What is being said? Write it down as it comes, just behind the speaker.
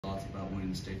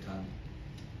the state title?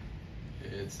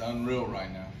 It's unreal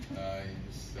right now. You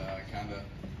just kind of,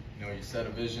 you set a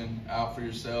vision out for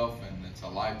yourself, and it's a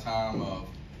lifetime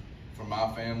for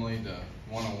my family to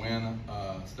want to win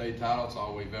a state title. It's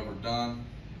all we've ever done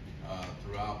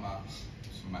throughout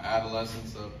from my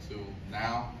adolescence up to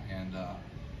now, and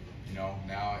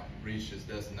now it reached its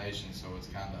destination, so it's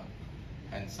kind of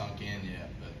hadn't sunk in yet,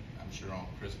 but I'm sure on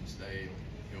Christmas Day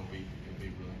it'll be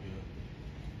really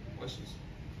good. Questions?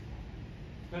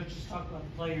 Coach, just talk about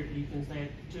the player defense. They had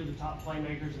two of the top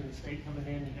playmakers in the state coming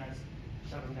in. You guys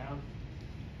shut them down.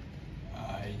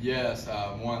 Yes,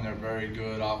 one, they're very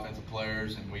good offensive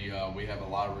players, and we have a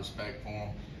lot of respect for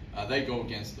them. They go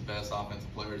against the best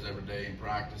offensive players every day in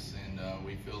practice, and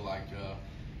we feel like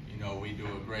we do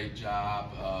a great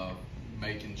job of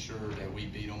making sure that we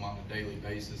beat them on a daily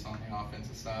basis on the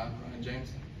offensive side, right,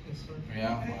 Jameson? Yes, sir.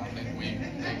 Yeah, well, I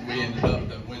think we ended up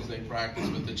the Wednesday practice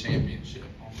with the championship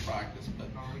on practice, but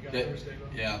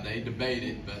they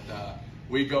debated, but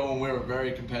we go and we're a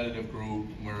very competitive group.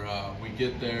 We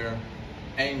get there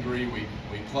angry, we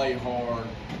play hard,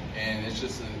 and it's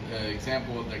just an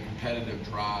example of the competitive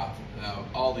drive.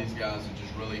 All these guys are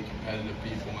just really competitive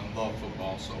people and love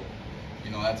football, so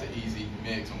that's an easy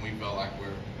mix, and we felt like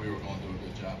we were going to do a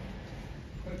good job.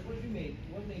 Coach, what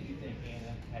made you think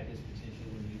Anna had this potential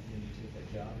when you took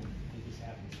that job, and did this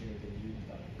happen sooner than you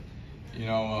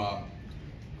thought?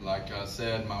 Like I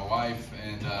said, my wife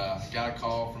and got a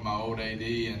call from my old AD,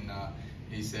 and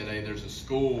he said, "Hey, there's a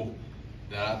school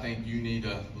that I think you need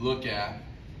to look at,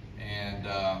 and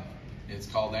it's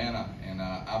called Anna." And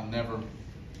I've never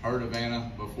heard of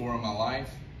Anna before in my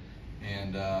life,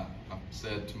 and I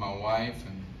said to my wife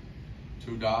and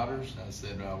two daughters, I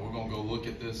said, we're gonna go look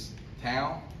at this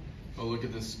town, go look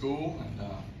at this school, and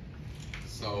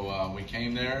so we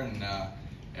came there, and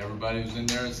everybody was in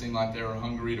there. It seemed like they were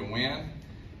hungry to win,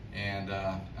 and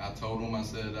I told them, I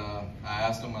said, I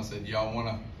asked them, I said, y'all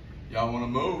wanna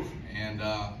move? And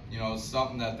it's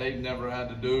something that they've never had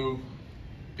to do,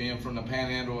 being from the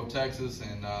Panhandle of Texas,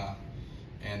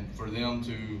 and for them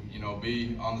to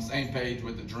be on the same page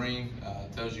with the dream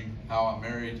tells you how I'm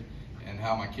married and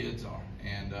how my kids are.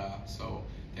 And so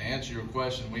to answer your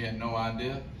question, we had no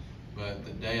idea, but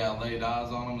the day I laid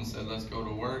eyes on them and said, let's go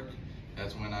to work,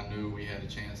 that's when I knew we had a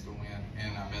chance to win.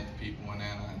 And I met the people in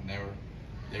Anna, and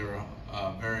they were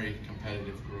a very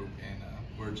competitive group, and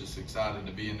we're just excited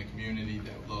to be in the community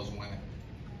that loves winning.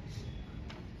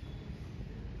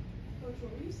 Coach,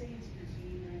 what were you saying to your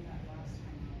team during that last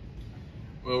time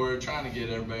out? Well, we were trying to get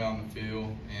everybody on the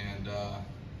field,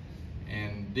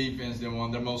 and defense didn't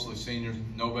want. They're mostly seniors.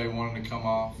 Nobody wanted to come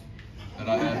off. But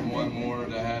I had one more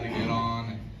that had to get on,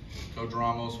 and Coach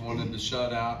Ramos wanted to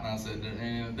shut out, and I said,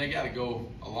 they got to go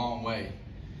a long way,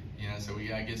 so we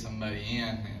got to get somebody in.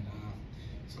 And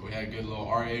so we had a good little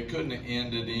argument. It couldn't have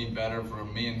ended any better for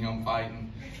me and him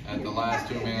fighting at the last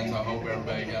 2 minutes. I hope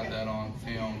everybody got that on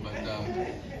film,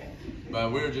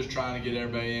 but we were just trying to get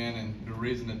everybody in, and the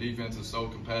reason the defense is so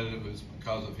competitive is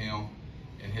because of him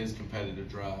and his competitive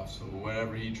drive. So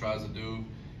whatever he tries to do,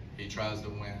 he tries to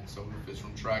win. So if it's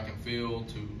from track and field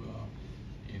to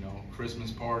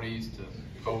Christmas parties to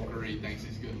poker, he thinks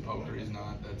he's good in poker. He's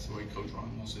not. That's the way Coach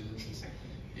Ramos is.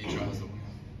 He tries to win.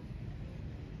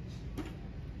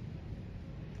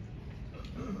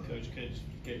 Coach, could you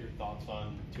get your thoughts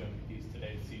on two MVPs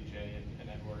today, CJ and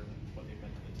Edward, and what they've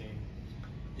meant to the team?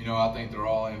 I think they're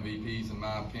all MVPs in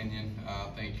my opinion. I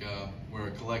think we're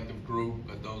a collective group,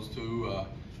 but those two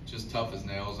just tough as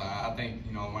nails. I think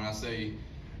when I say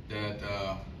that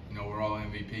we're all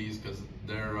MVPs, because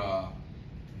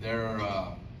their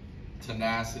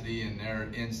tenacity and their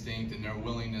instinct and their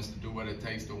willingness to do what it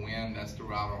takes to win, that's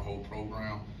throughout our whole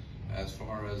program as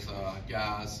far as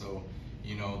guys. So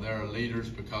they're leaders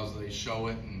because they show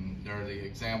it, and they're the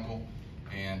example,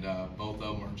 and both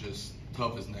of them are just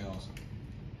tough as nails.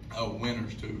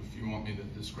 Winners too, if you want me to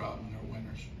describe them, they're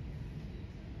winners.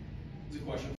 It's a question.